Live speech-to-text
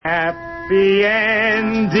happy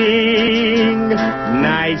ending,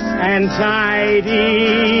 nice and tidy.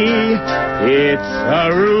 It's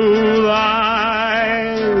a rule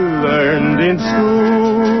I learned in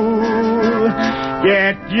school.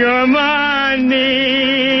 Get your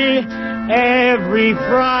money every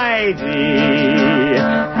Friday.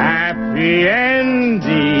 Happy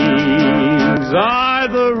endings are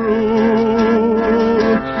the rule.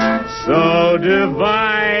 So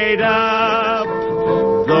divide up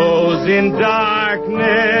those in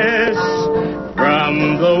darkness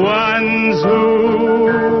from the ones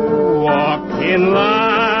who walk in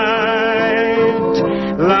light.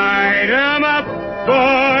 Light 'em up,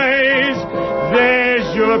 boys,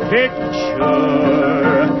 there's your picture.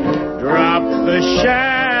 Drop the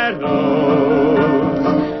shadows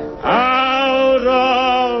out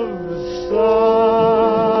of sight.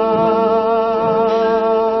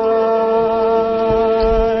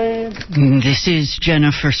 This is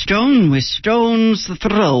Jennifer Stone with Stone's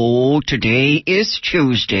Throw. Today is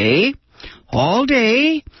Tuesday. All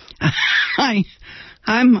day.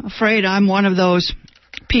 I'm afraid I'm one of those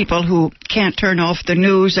people who can't turn off the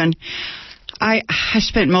news, and I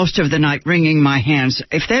spent most of the night wringing my hands.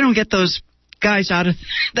 If they don't get those guys out of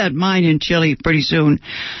that mine in Chile pretty soon,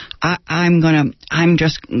 I'm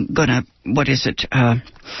just gonna,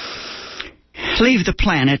 leave the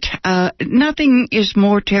planet. Nothing is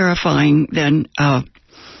more terrifying than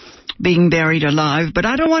being buried alive, but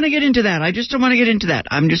I don't want to get into that. I just don't want to get into that.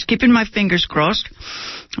 I'm just keeping my fingers crossed.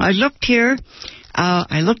 I looked here.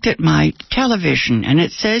 I looked at my television, and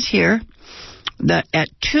it says here that at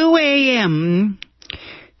 2 a.m.,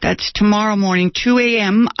 that's tomorrow morning, 2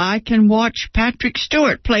 a.m., I can watch Patrick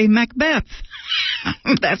Stewart play Macbeth.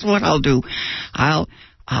 That's what I'll do. I'll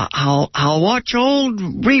watch old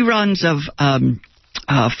reruns of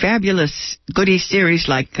fabulous goody series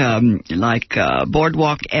like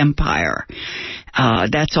Boardwalk Empire.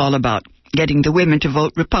 That's all about getting the women to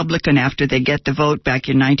vote Republican after they get the vote back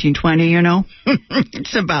in 1920, you know.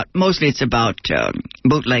 It's about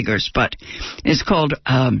bootleggers, but it's called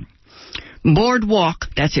Boardwalk.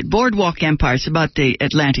 That's it, Boardwalk Empire. It's about the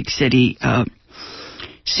Atlantic City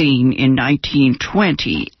scene in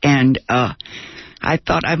 1920, and I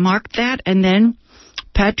thought I marked that, and then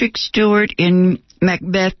Patrick Stewart in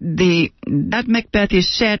Macbeth. That Macbeth is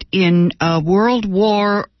set in World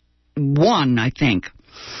War I think.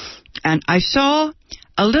 And I saw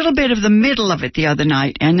a little bit of the middle of it the other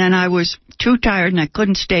night, and then I was too tired and I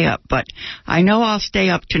couldn't stay up. But I know I'll stay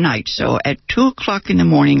up tonight, so at 2 o'clock in the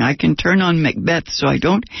morning I can turn on Macbeth, so I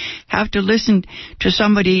don't have to listen to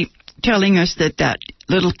somebody telling us that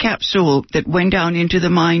little capsule that went down into the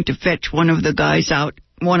mine to fetch one of the guys out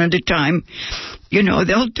one at a time, you know,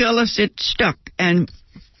 they'll tell us it's stuck, and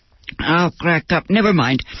I'll crack up. Never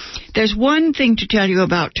mind. There's one thing to tell you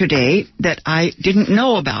about today that I didn't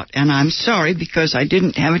know about, and I'm sorry because I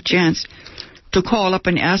didn't have a chance to call up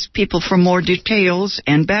and ask people for more details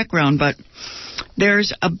and background, but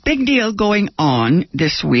there's a big deal going on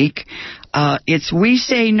this week. It's We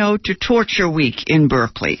Say No to Torture Week in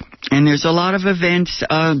Berkeley, and there's a lot of events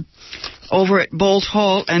over at Bolt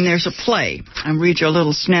Hall, and there's a play. I'll read you a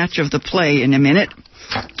little snatch of the play in a minute.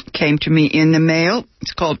 Came to me in the mail.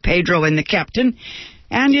 It's called Pedro and the Captain,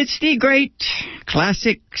 and it's the great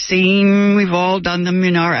classic scene. We've all done them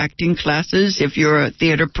in our acting classes. If you're a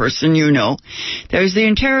theater person, you know. There's the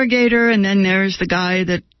interrogator, and then there's the guy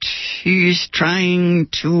that he's trying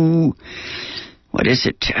to,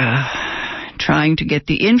 trying to get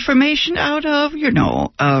the information out of, you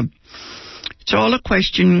know. It's all a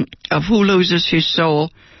question of who loses his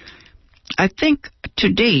soul. I think to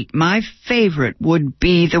date, my favorite would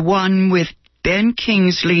be the one with Ben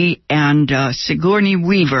Kingsley and Sigourney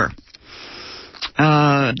Weaver.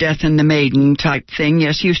 Death and the Maiden type thing.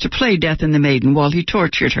 Yes, he used to play Death and the Maiden while he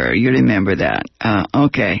tortured her. You remember that.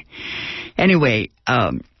 Okay. Anyway,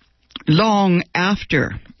 long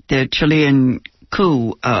after the Chilean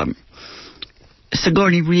coup,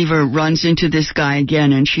 Sigourney Weaver runs into this guy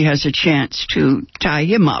again, and she has a chance to tie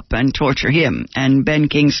him up and torture him. And Ben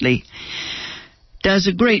Kingsley does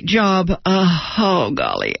a great job. Oh,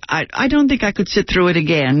 golly. I don't think I could sit through it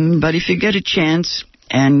again, but if you get a chance,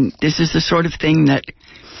 and this is the sort of thing that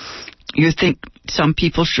you think some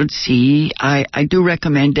people should see, I do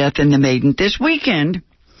recommend Death and the Maiden. This weekend,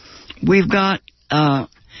 we've got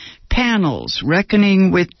panels,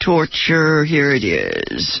 Reckoning with Torture. Here it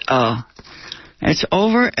is. It's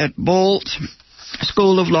over at Bolt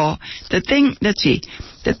School of Law. The thing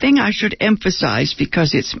I should emphasize,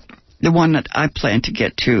 because it's the one that I plan to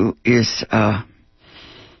get to, is,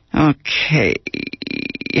 okay.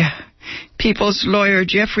 People's lawyer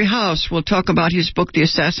Jeffrey House will talk about his book, The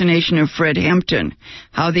Assassination of Fred Hampton,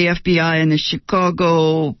 how the FBI and the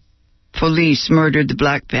Chicago police murdered the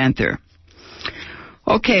Black Panther.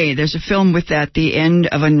 Okay, there's a film with that, The End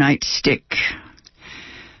of a Nightstick.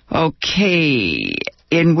 Okay,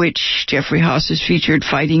 in which Jeffrey House is featured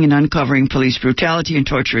fighting and uncovering police brutality and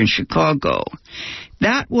torture in Chicago.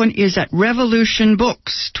 That one is at Revolution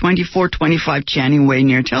Books, 2425 Channing Way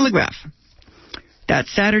near Telegraph.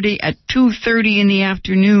 That's Saturday at 2:30 in the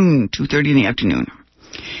afternoon. 2:30 in the afternoon.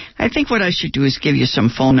 I think what I should do is give you some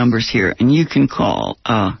phone numbers here, and you can call.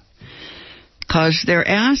 Because they're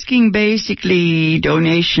asking basically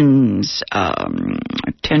donations,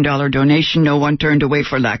 $10 donation, no one turned away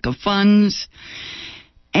for lack of funds.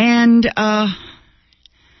 And,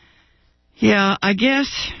 yeah, I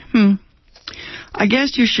guess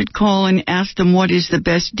you should call and ask them what is the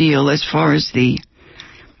best deal as far as the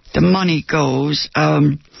money goes.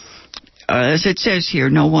 As it says here,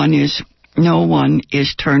 no one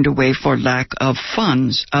is turned away for lack of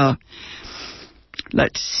funds.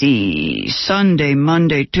 Let's see, Sunday,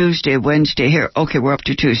 Monday, Tuesday, Wednesday here. Okay, we're up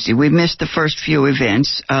to Tuesday. We missed the first few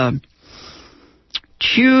events.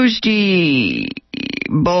 Tuesday,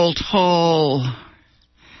 Bolt Hall.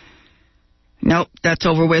 Nope, that's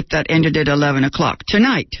over with. That ended at 11 o'clock.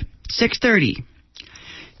 Tonight, 6:30,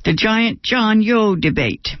 the Giant John Yo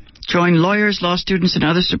debate. Join lawyers, law students, and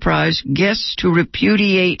other surprise guests to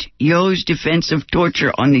repudiate Yo's defense of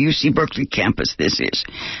torture on the UC Berkeley campus. This is.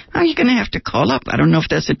 Now you're going to have to call up. I don't know if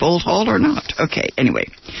that's at Bolt Hall or not. Okay, anyway,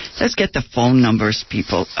 let's get the phone numbers,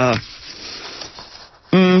 people.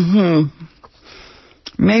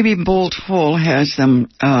 Maybe Bolt Hall has them.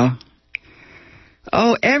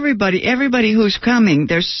 Everybody who's coming.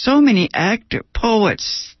 There's so many actors,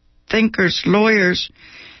 poets, thinkers, lawyers,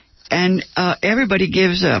 and everybody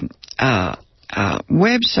gives a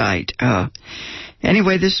website.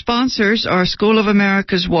 Anyway, the sponsors are School of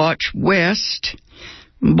America's Watch West,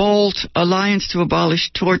 Bolt, Alliance to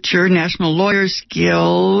Abolish Torture, National Lawyers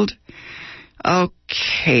Guild.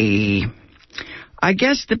 Okay. I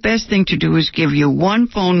guess the best thing to do is give you one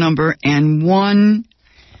phone number and one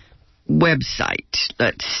website.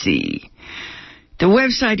 Let's see. The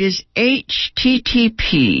website is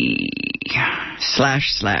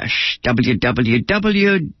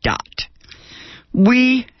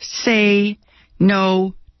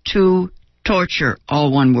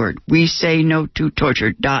all one word,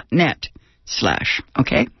 WeSayNoToTorture.net/,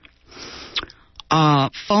 okay?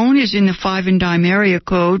 Phone is in the 5 and dime area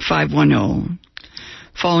code 510.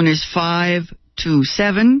 Phone is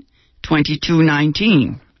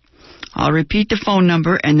 527-2219. I'll repeat the phone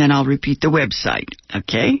number and then I'll repeat the website,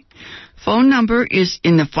 okay? Phone number is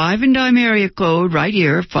in the 5 and dime area code right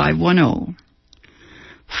here,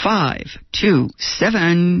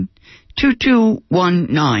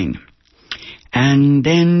 510-527-2219. And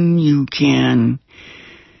then you can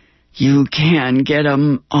get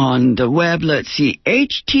them on the web. Let's see,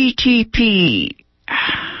 http://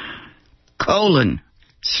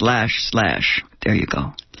 there you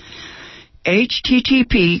go.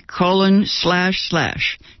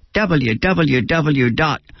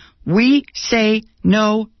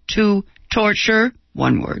 http://www.WeSayNoToTorture,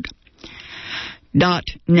 one word,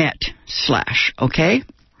 .net/, okay?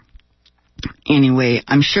 Anyway,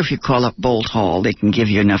 I'm sure if you call up Bolt Hall, they can give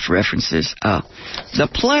you enough references. The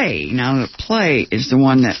play is the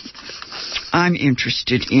one that I'm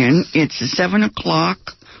interested in. It's at 7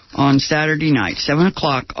 o'clock on Saturday night, 7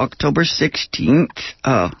 o'clock, October 16th.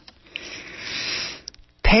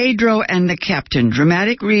 Pedro and the Captain,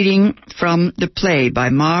 dramatic reading from the play by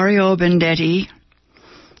Mario Bendetti,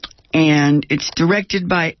 and it's directed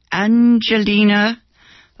by Angelina,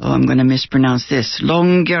 I'm going to mispronounce this,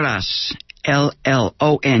 Longueras,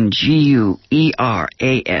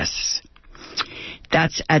 Longueras.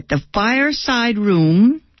 That's at the Fireside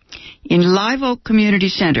Room in Live Oak Community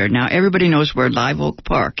Center. Now, everybody knows where Live Oak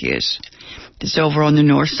Park is. It's over on the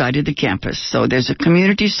north side of the campus. So there's a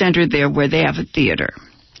community center there where they have a theater.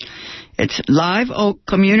 It's Live Oak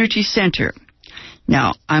Community Center.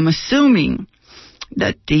 Now, I'm assuming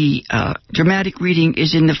that the dramatic reading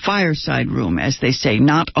is in the Fireside Room, as they say,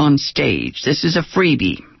 not on stage. This is a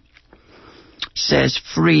freebie. Says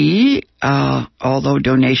free, although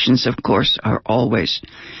donations, of course, are always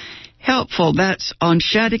helpful. That's on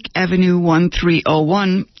Shattuck Avenue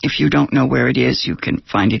 1301. If you don't know where it is, you can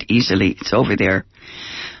find it easily. It's over there.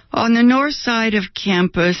 On the north side of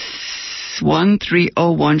campus,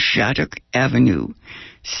 1301 Shattuck Avenue.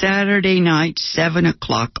 Saturday night, 7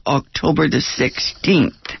 o'clock, October the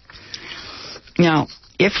 16th. Now,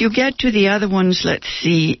 if you get to the other ones, let's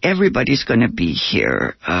see, everybody's going to be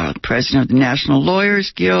here. President of the National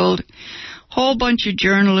Lawyers Guild, whole bunch of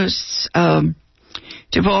journalists,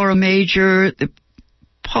 Devorah Major, the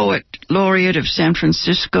poet laureate of San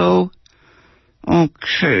Francisco.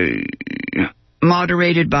 Okay.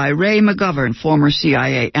 Moderated by Ray McGovern, former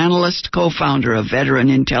CIA analyst, co-founder of Veteran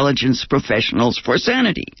Intelligence Professionals for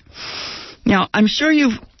Sanity. Now, I'm sure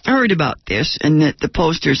you've heard about this and that the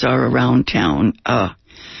posters are around town.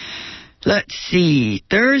 Let's see.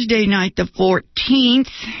 Thursday night, the 14th,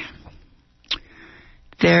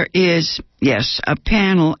 there is, yes, a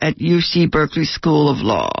panel at UC Berkeley School of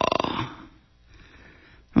Law.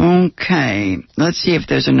 Okay, let's see if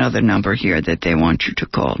there's another number here that they want you to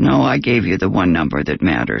call. No, I gave you the one number that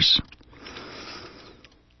matters.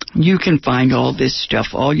 You can find all this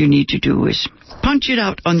stuff. All you need to do is punch it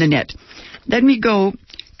out on the net. Let me go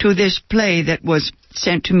to this play that was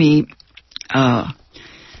sent to me, the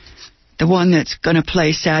one that's going to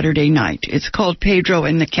play Saturday night. It's called Pedro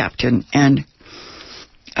and the Captain, and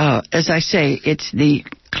as I say, it's the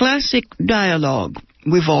classic dialogue.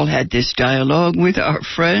 We've all had this dialogue with our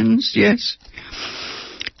friends, yes.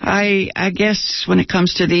 I guess when it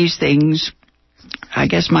comes to these things, I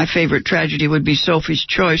guess my favorite tragedy would be Sophie's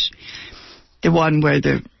Choice, the one where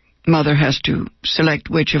the mother has to select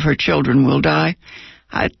which of her children will die.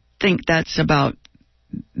 I think that's about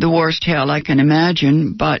the worst hell I can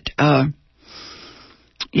imagine, but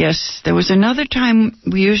yes, there was another time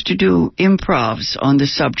we used to do improvs on the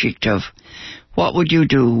subject of what would you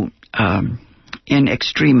do in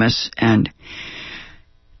extremis, and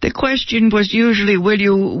the question was usually, would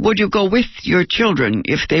you go with your children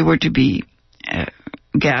if they were to be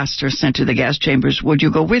gassed or sent to the gas chambers? Would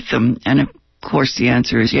you go with them? And of course the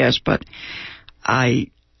answer is yes, but I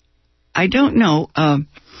don't know.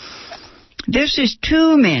 This is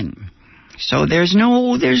two men, so there's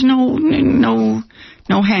no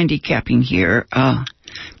handicapping here.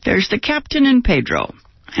 There's the captain and Pedro,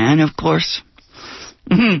 and of course.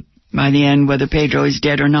 By the end, whether Pedro is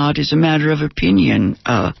dead or not is a matter of opinion.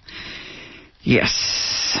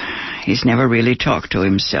 Yes, he's never really talked to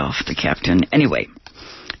himself, the captain. Anyway,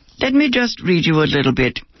 let me just read you a little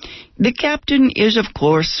bit. The captain is, of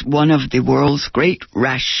course, one of the world's great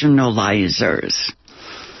rationalizers.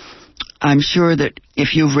 I'm sure that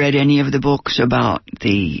if you've read any of the books about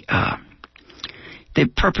the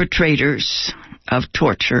perpetrators of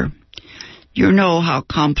torture, you know how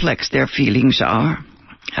complex their feelings are.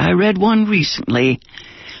 I read one recently.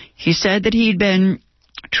 He said that he'd been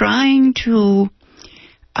trying to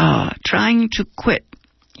quit.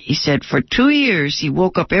 He said for 2 years he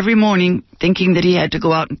woke up every morning thinking that he had to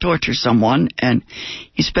go out and torture someone, and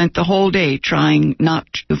he spent the whole day trying not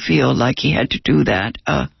to feel like he had to do that.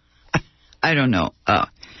 I don't know.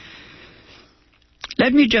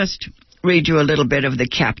 Let me just read you a little bit of the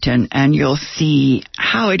captain, and you'll see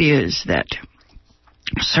how it is that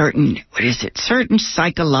certain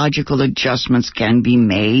psychological adjustments can be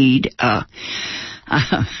made.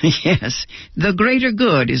 Yes, the greater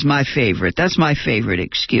good is my favorite. That's my favorite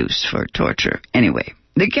excuse for torture. Anyway,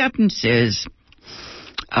 the captain says,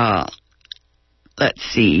 let's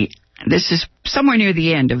see, this is somewhere near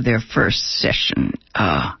the end of their first session,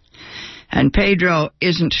 and Pedro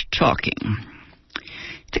isn't talking.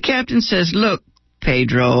 The captain says, look,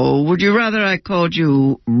 Pedro, would you rather I called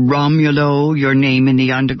you Romulo, your name in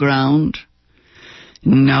the underground?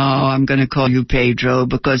 No, I'm going to call you Pedro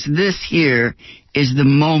because this here is the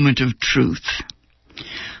moment of truth.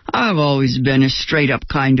 I've always been a straight-up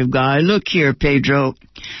kind of guy. Look here, Pedro,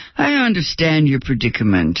 I understand your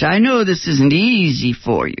predicament. I know this isn't easy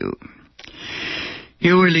for you.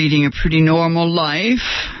 You were leading a pretty normal life.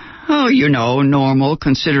 Oh, you know, normal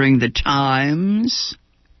considering the times.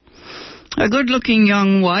 A good-looking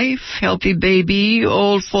young wife, healthy baby,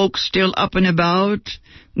 old folks still up and about,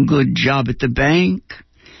 good job at the bank.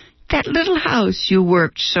 That little house you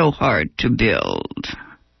worked so hard to build.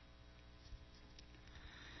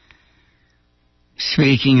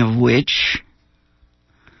 Speaking of which,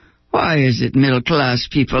 why is it middle-class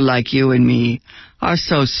people like you and me are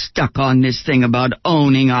so stuck on this thing about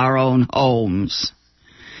owning our own homes?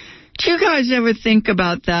 Do you guys ever think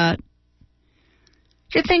about that?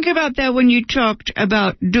 Did you think about that when you talked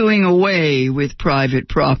about doing away with private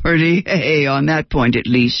property? Hey, on that point at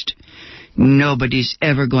least, nobody's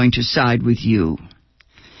ever going to side with you.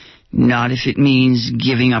 Not if it means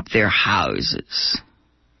giving up their houses.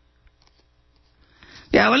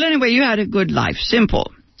 Yeah, well, anyway, you had a good life.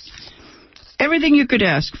 Simple. Everything you could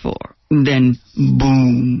ask for. Then,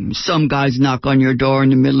 boom, some guys knock on your door in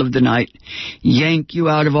the middle of the night, yank you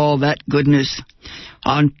out of all that goodness.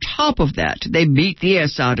 On top of that, they beat the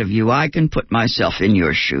S out of you. I can put myself in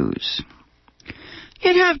your shoes.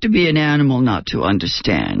 You'd have to be an animal not to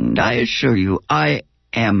understand. I assure you, I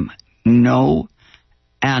am no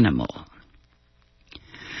animal.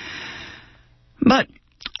 But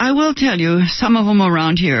I will tell you, some of them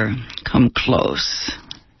around here come close.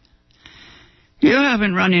 You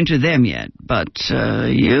haven't run into them yet, but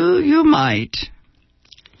you might.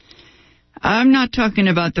 I'm not talking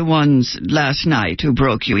about the ones last night who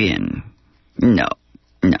broke you in. No.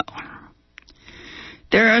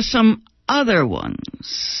 There are some other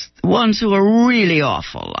ones who are really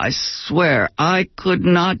awful. I swear, I could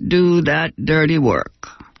not do that dirty work.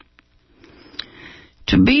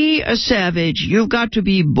 To be a savage, you've got to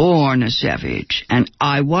be born a savage, and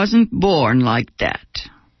I wasn't born like that.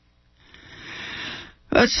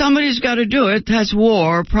 But somebody's got to do it. That's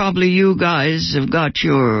war. Probably you guys have got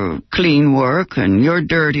your clean work and your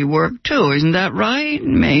dirty work, too. Isn't that right?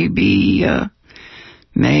 Maybe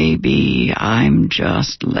I'm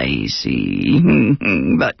just lazy.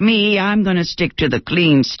 But me, I'm going to stick to the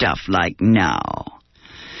clean stuff like now.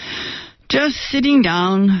 Just sitting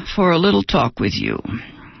down for a little talk with you.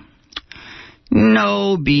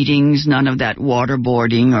 No beatings, none of that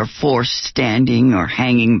waterboarding or forced standing or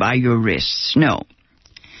hanging by your wrists. No.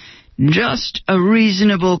 Just a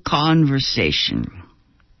reasonable conversation.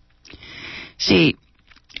 See,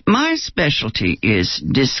 my specialty is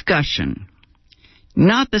discussion,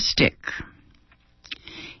 not the stick.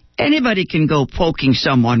 Anybody can go poking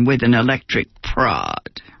someone with an electric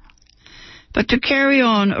prod. But to carry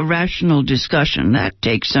on a rational discussion, that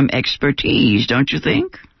takes some expertise, don't you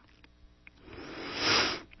think?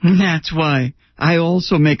 That's why I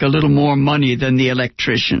also make a little more money than the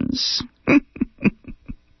electricians.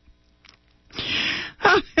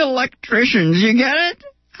 Electricians, you get it?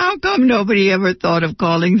 How come nobody ever thought of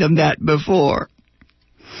calling them that before?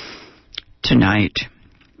 Tonight,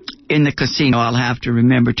 in the casino, I'll have to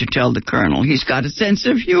remember to tell the Colonel. He's got a sense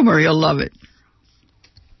of humor. He'll love it.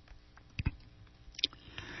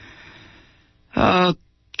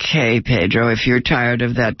 Okay, Pedro, if you're tired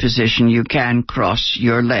of that position, you can cross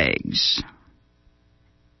your legs.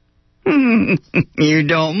 You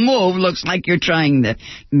don't move. Looks like you're trying the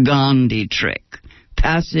Gandhi trick.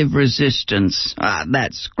 Passive resistance.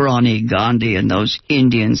 That scrawny Gandhi and those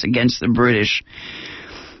Indians against the British.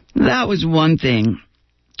 That was one thing.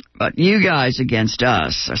 But you guys against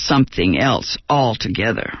us are something else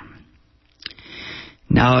altogether.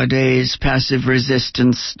 Nowadays, passive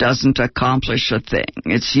resistance doesn't accomplish a thing.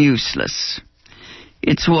 It's useless.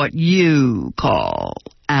 It's what you call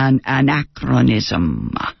an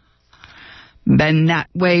anachronism. Been that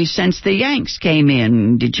way since the Yanks came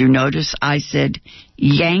in. Did you notice I said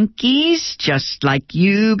Yankees, just like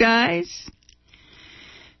you guys?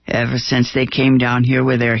 Ever since they came down here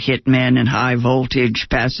with their hitmen and high voltage,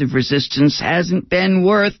 passive resistance hasn't been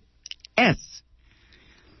worth S.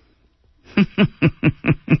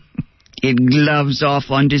 It gloves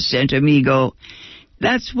off on dissent, amigo.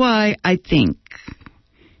 That's why I think,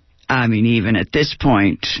 even at this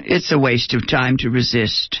point, it's a waste of time to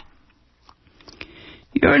resist.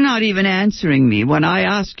 You're not even answering me when I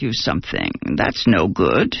ask you something. That's no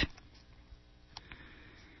good.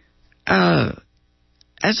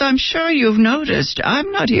 As I'm sure you've noticed,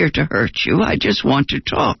 I'm not here to hurt you. I just want to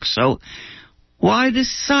talk. So why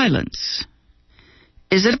this silence?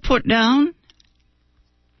 Is it a put down?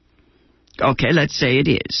 Okay, let's say it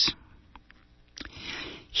is.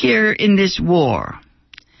 Here in this war,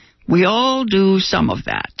 we all do some of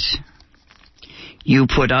that. You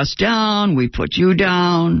put us down, we put you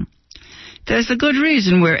down. There's a good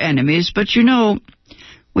reason we're enemies, but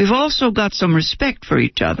we've also got some respect for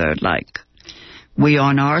each other, like we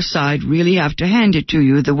on our side really have to hand it to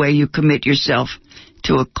you the way you commit yourself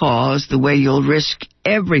to a cause, the way you'll risk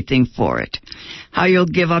everything for it, how you'll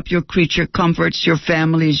give up your creature comforts, your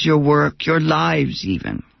families, your work, your lives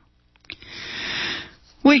even.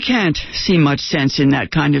 We can't see much sense in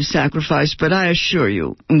that kind of sacrifice, but I assure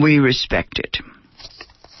you, we respect it.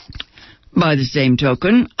 By the same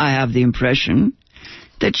token, I have the impression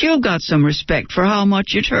that you've got some respect for how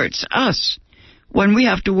much it hurts us when we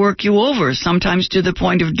have to work you over, sometimes to the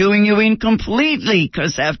point of doing you in completely,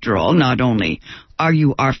 because after all, not only are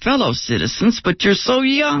you our fellow citizens, but you're so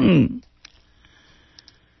young.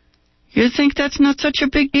 You think that's not such a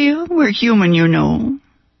big deal? We're human, you know.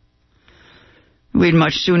 We'd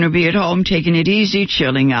much sooner be at home taking it easy,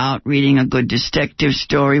 chilling out, reading a good detective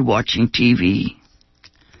story, watching TV.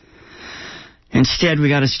 Instead, we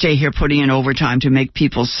got to stay here putting in overtime to make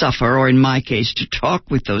people suffer, or in my case, to talk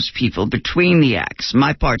with those people between the acts.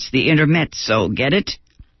 My part's the intermezzo, get it?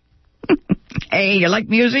 Hey, you like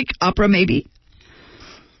music? Opera, maybe?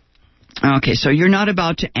 Okay, so you're not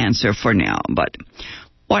about to answer for now, but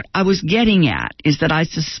what I was getting at is that I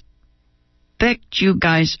suspect you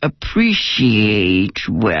guys appreciate,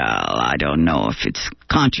 well, I don't know if it's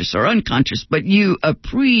conscious or unconscious, but you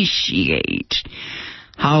appreciate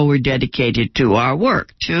how we're dedicated to our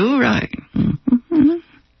work, too, right? Mm-hmm.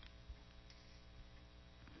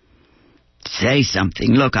 Say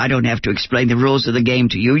something. Look, I don't have to explain the rules of the game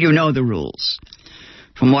to you. You know the rules.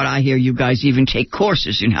 From what I hear, you guys even take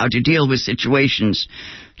courses in how to deal with situations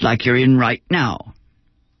like you're in right now.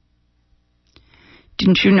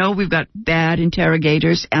 Didn't you know we've got bad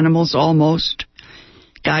interrogators, animals almost,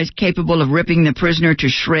 guys capable of ripping the prisoner to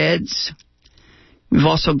shreds? We've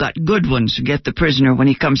also got good ones who get the prisoner when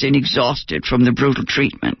he comes in exhausted from the brutal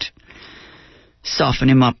treatment. Soften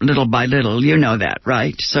him up little by little, you know that,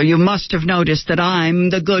 right? So you must have noticed that I'm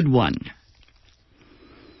the good one.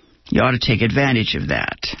 You ought to take advantage of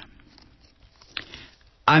that.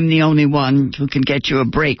 I'm the only one who can get you a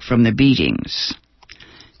break from the beatings,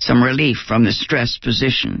 some relief from the stress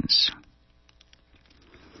positions.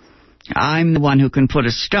 I'm the one who can put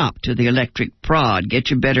a stop to the electric prod, get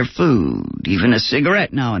you better food, even a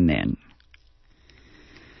cigarette now and then.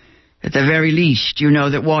 At the very least, you know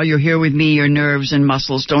that while you're here with me, your nerves and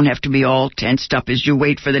muscles don't have to be all tensed up as you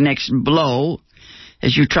wait for the next blow,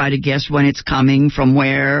 as you try to guess when it's coming, from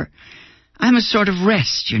where. I'm a sort of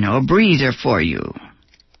rest, a breather for you.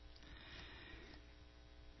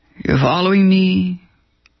 You're following me?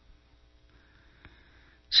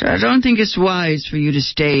 So I don't think it's wise for you to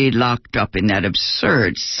stay locked up in that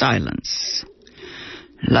absurd silence.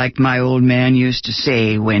 Like my old man used to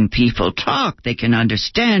say, when people talk, they can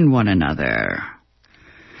understand one another.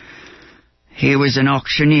 He was an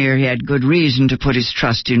auctioneer. He had good reason to put his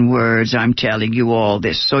trust in words. I'm telling you all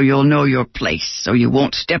this so you'll know your place, so you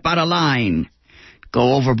won't step out of line,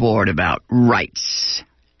 go overboard about rights.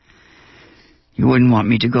 You wouldn't want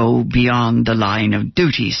me to go beyond the line of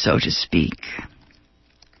duty, so to speak.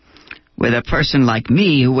 With a person like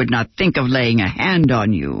me who would not think of laying a hand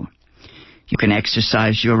on you, you can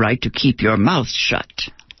exercise your right to keep your mouth shut.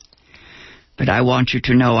 But I want you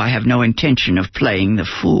to know I have no intention of playing the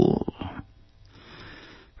fool,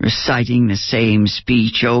 reciting the same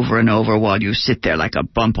speech over and over while you sit there like a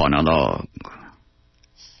bump on a log.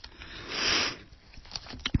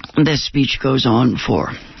 This speech goes on for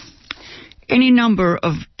any number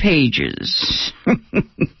of pages.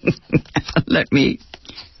 Let me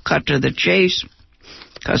cut to the chase,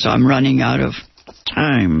 because I'm running out of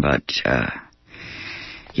time, but,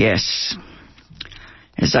 yes.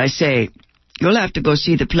 As I say, you'll have to go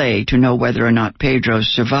see the play to know whether or not Pedro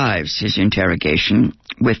survives his interrogation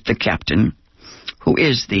with the captain, who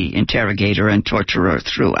is the interrogator and torturer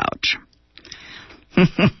throughout.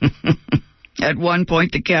 At one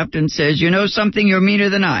point, the captain says, "You know something? You're meaner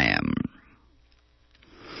than I am."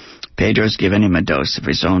 Pedro's given him a dose of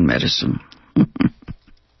his own medicine.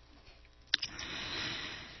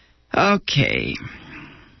 Okay.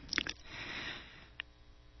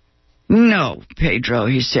 "No, Pedro,"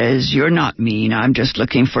 he says, "you're not mean. I'm just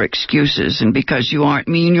looking for excuses, and because you aren't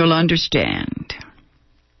mean, you'll understand.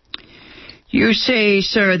 You say,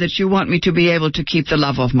 sir, that you want me to be able to keep the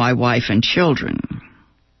love of my wife and children."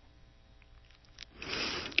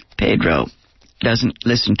 Pedro doesn't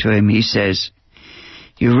listen to him. He says,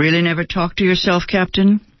 "You really never talk to yourself,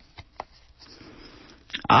 Captain?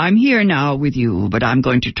 I'm here now with you, but I'm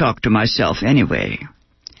going to talk to myself anyway.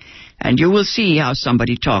 And you will see how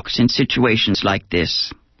somebody talks in situations like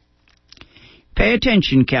this. Pay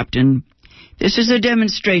attention, Captain. This is a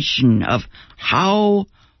demonstration of how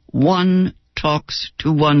one talks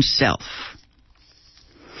to oneself."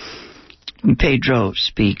 Pedro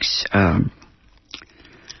speaks.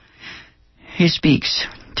 He speaks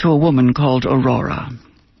to a woman called Aurora.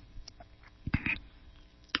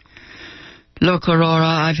 "Look, Aurora,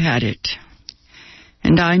 I've had it.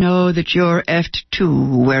 And I know that you're effed too,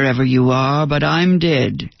 wherever you are, but I'm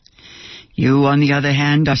dead. You, on the other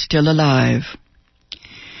hand, are still alive.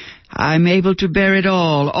 I'm able to bear it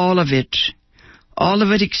all of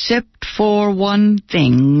it except for one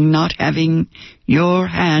thing, not having your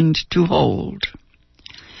hand to hold.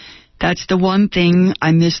 That's the one thing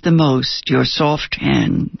I miss the most, your soft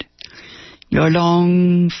hand, your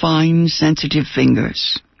long, fine, sensitive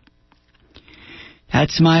fingers.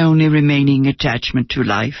 That's my only remaining attachment to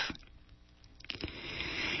life.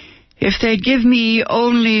 If they'd give me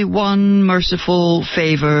only one merciful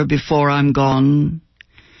favor before I'm gone,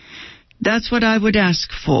 That's what I would ask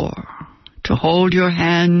for. To hold your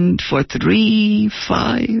hand for 3,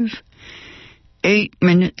 5, 8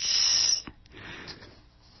 minutes.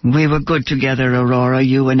 We were good together, Aurora,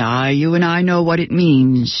 you and I. You and I know what it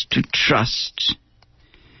means to trust.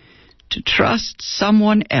 To trust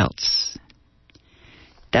someone else.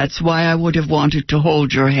 That's why I would have wanted to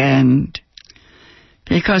hold your hand.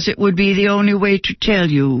 Because it would be the only way to tell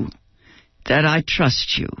you that I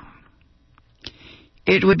trust you.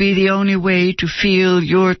 It would be the only way to feel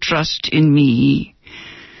your trust in me,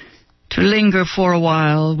 to linger for a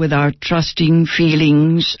while with our trusting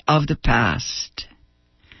feelings of the past.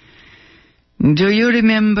 Do you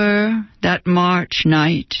remember that March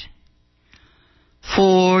night,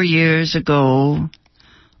 4 years ago,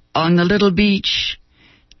 on the little beach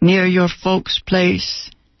near your folks' place?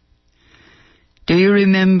 Do you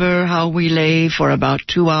remember how we lay for about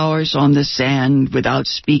 2 hours on the sand without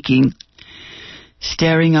speaking,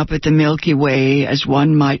 staring up at the Milky Way as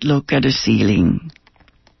one might look at a ceiling?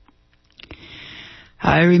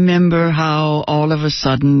 I remember how all of a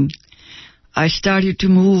sudden I started to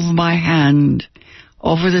move my hand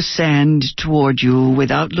over the sand toward you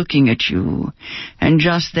without looking at you, and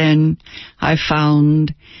just then I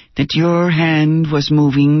found that your hand was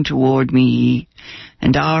moving toward me,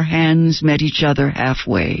 and our hands met each other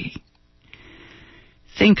halfway.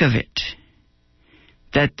 Think of it.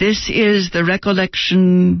 That this is the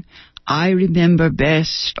recollection I remember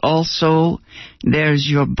best. Also, there's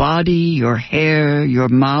your body, your hair, your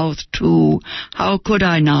mouth too. How could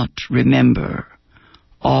I not remember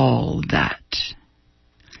all that?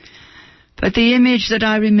 But the image that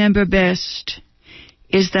I remember best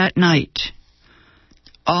is that night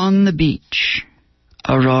on the beach,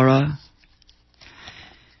 Aurora,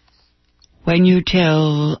 when you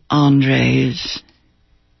tell Andres,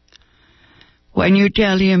 when you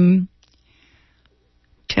tell him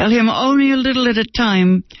only a little at a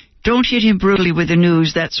time, don't hit him brutally with the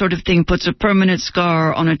news. That sort of thing puts a permanent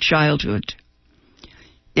scar on a childhood.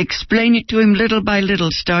 Explain it to him little by little,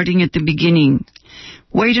 starting at the beginning.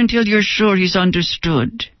 Wait until you're sure he's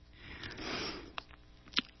understood.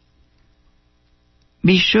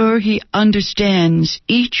 Be sure he understands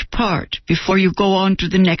each part before you go on to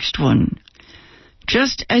the next one.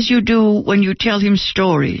 Just as you do when you tell him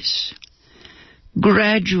stories.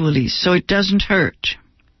 Gradually, so it doesn't hurt.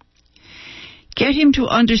 Get him to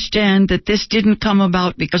understand that this didn't come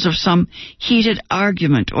about because of some heated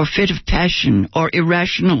argument or fit of passion or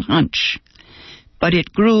irrational hunch, but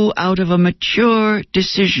it grew out of a mature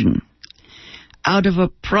decision, out of a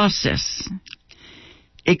process.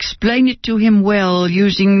 Explain it to him well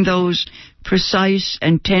using those precise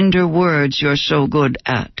and tender words you're so good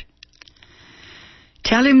at.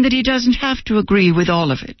 Tell him that he doesn't have to agree with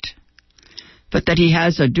all of it, but that he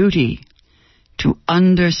has a duty to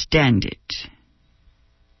understand it.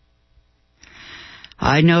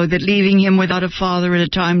 I know that leaving him without a father at a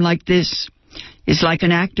time like this is like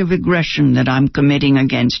an act of aggression that I'm committing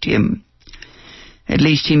against him. At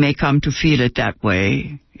least he may come to feel it that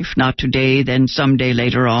way. If not today, then someday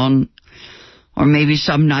later on. Or maybe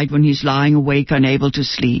some night when he's lying awake, unable to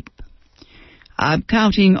sleep. I'm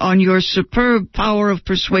counting on your superb power of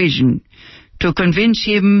persuasion to convince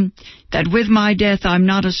him that with my death I'm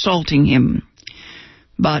not assaulting him,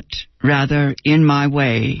 but rather, in my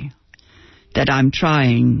way, that I'm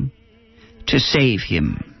trying to save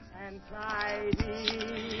him.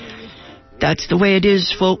 That's the way it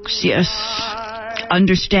is, folks, yes.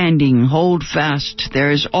 Understanding, hold fast.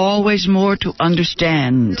 There is always more to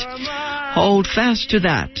understand. Hold fast to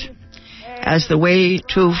that as the way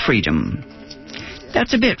to freedom.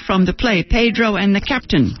 That's a bit from the play Pedro and the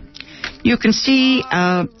Captain. You can see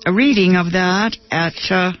a reading of that at,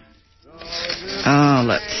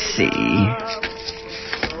 let's see.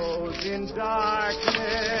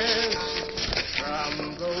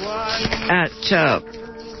 At,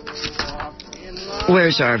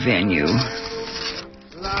 where's our venue?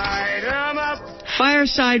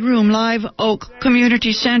 Fireside Room, Live Oak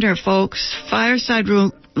Community Center, folks. Fireside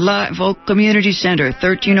Room, Live Oak Community Center,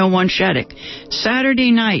 1301 Shattuck.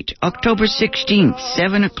 Saturday night, October 16th,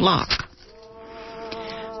 7 o'clock.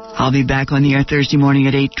 I'll be back on the air Thursday morning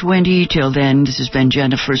at 8:20. Till then, this has been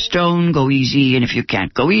Jennifer Stone. Go easy, and if you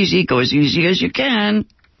can't go easy as easy as you can.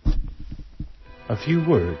 A few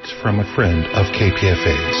words from a friend of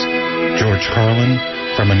KPFA's, George Carlin,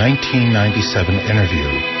 from a 1997 interview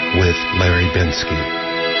with Larry Bensky.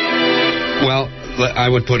 Well, I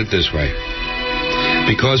would put it this way.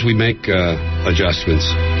 Because we make adjustments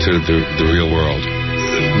to the real world,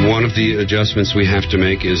 one of the adjustments we have to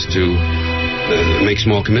make is to make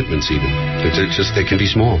small commitments even. They can be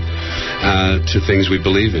small to things we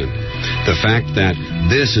believe in. The fact that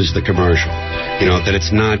this is the commercial, that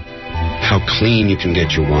it's not how clean you can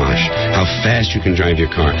get your wash, how fast you can drive your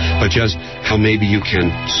car, but just how maybe you can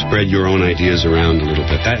spread your own ideas around a little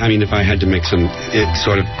bit. If I had to make some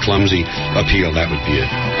sort of clumsy appeal, that would be it.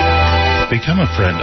 Become a friend